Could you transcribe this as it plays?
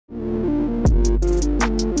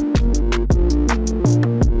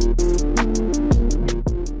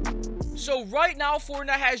right now,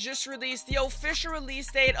 Fortnite has just released the official release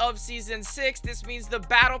date of Season 6. This means the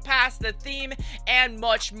Battle Pass, the theme, and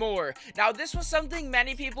much more. Now, this was something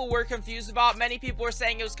many people were confused about. Many people were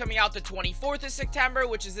saying it was coming out the 24th of September,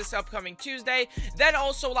 which is this upcoming Tuesday. Then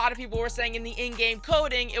also, a lot of people were saying in the in-game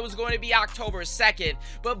coding, it was going to be October 2nd.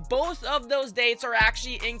 But both of those dates are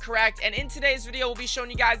actually incorrect. And in today's video, we'll be showing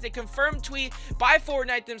you guys the confirmed tweet by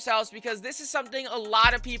Fortnite themselves, because this is something a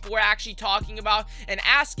lot of people were actually talking about and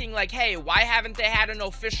asking, like, hey, why haven't they had an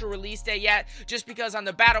official release date yet? Just because on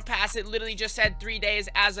the Battle Pass, it literally just said 3 days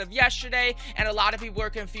as of yesterday, and a lot of people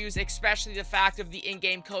were confused, especially the fact of the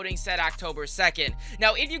in-game coding said October 2nd.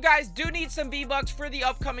 Now, if you guys do need some V-Bucks for the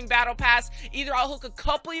upcoming Battle Pass, either I'll hook a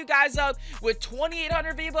couple of you guys up with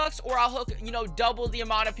 2,800 V-Bucks, or I'll hook, double the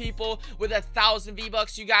amount of people with 1,000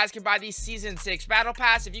 V-Bucks. You guys can buy the Season 6 Battle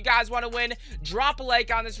Pass. If you guys want to win, drop a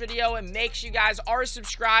like on this video and make sure you guys are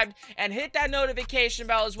subscribed and hit that notification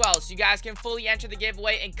bell as well, so you guys can fully enter the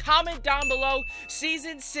giveaway. And comment down below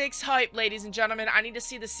Season 6 hype, ladies and gentlemen. I need to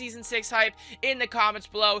see the Season 6 hype in the comments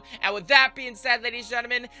below. And with that being said, ladies and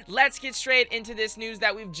gentlemen, let's get straight into this news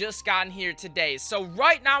that we've just gotten here today. So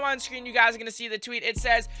right now on screen, you guys are going to see the tweet. It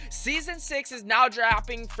says Season 6 is now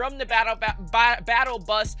dropping from the Battle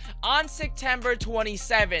Bus on September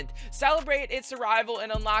 27th. Celebrate its arrival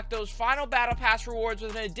and unlock those final Battle Pass rewards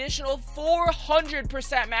with an additional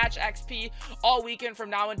 400% match XP all weekend from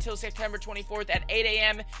now until September 24th at 8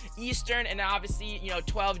 a.m. Eastern, and obviously,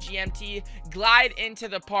 12 GMT. Glide into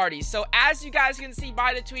the party. So as you guys can see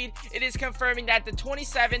by the tweet, it is confirming that the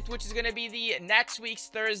 27th, which is going to be the next week's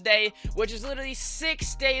Thursday, which is literally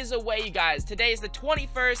 6 days away, you guys. Today is the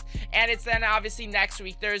 21st, and it's then obviously next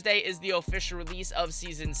week, Thursday, is the official release of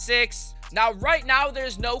Season 6. Now, right now,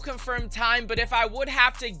 there's no confirmed time, but if I would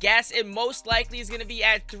have to guess, it most likely is going to be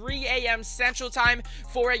at 3 a.m. Central Time,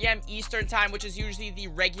 4 a.m. Eastern Time, which is usually the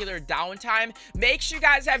regular downtime. Make sure you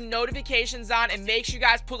guys have notifications on, and make sure you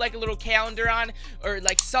guys put like a little calendar on or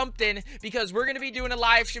like something, because we're going to be doing a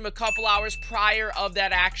live stream a couple hours prior of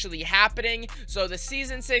that actually happening. So the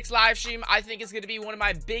Season 6 live stream, I think, is going to be one of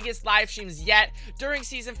my biggest live streams yet. During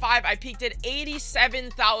Season 5, I peaked at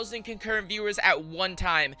 87,000 concurrent viewers at one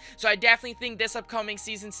time. So I definitely think this upcoming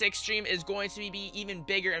Season 6 stream is going to be even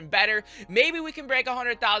bigger and better. Maybe we can break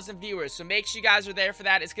 100,000 viewers, so make sure you guys are there for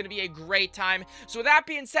that. It's going to be a great time. So with that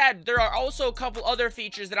being said, there are also a couple other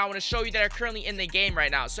features that I want to show you that are currently in the game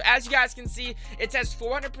right now. So as you guys can see, it says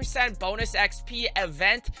 400% bonus XP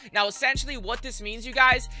event. Now, essentially what this means, you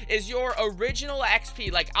guys, is your original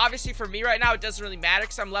XP. Like, obviously for me right now, it doesn't really matter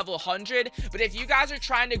because I'm level 100, but if you guys are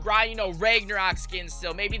trying to grind, Ragnarok skin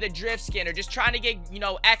still, maybe the drift skin, or just trying to get,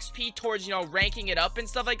 XP towards, ranking it up and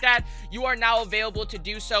stuff like that, you are now available to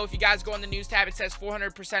do so. If you guys go on the news tab, it says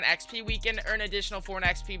 400% XP weekend, earn additional 4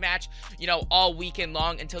 XP match, all weekend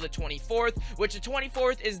long until the 24th, which the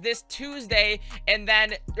 24th is this Tuesday, and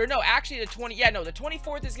then, or no, actually the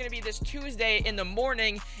 24th is going to be this Tuesday in the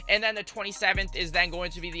morning, and then the 27th is then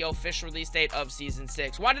going to be the official release date of Season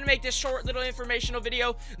 6. Wanted to make this short little informational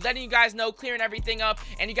video, letting you guys know, clearing everything up,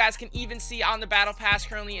 and you guys can even see on the Battle Pass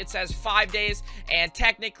currently it says 5 days, and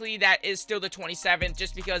technically that is still the 27th,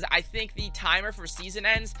 just because I think the timer for season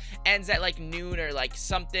ends at like noon or like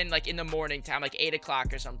something like in the morning time, like 8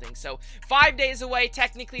 o'clock or something. So 5 days away.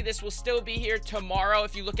 Technically this will still be here tomorrow.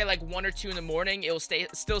 If you look at like 1 or 2 in the morning, it will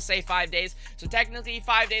still say 5 days. So technically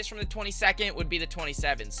 5 days from the 22nd would be the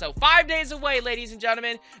 27th. So 5 days away, ladies and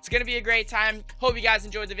gentlemen. It's gonna be a great time. Hope you guys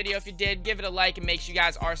enjoyed the video. If you did, give it a like and make sure you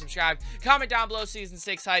guys are subscribed. Comment down below Season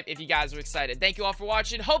 6 hype if you guys are excited. Thank you all for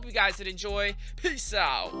watching. Hope you guys did enjoy. Peace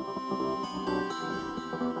out.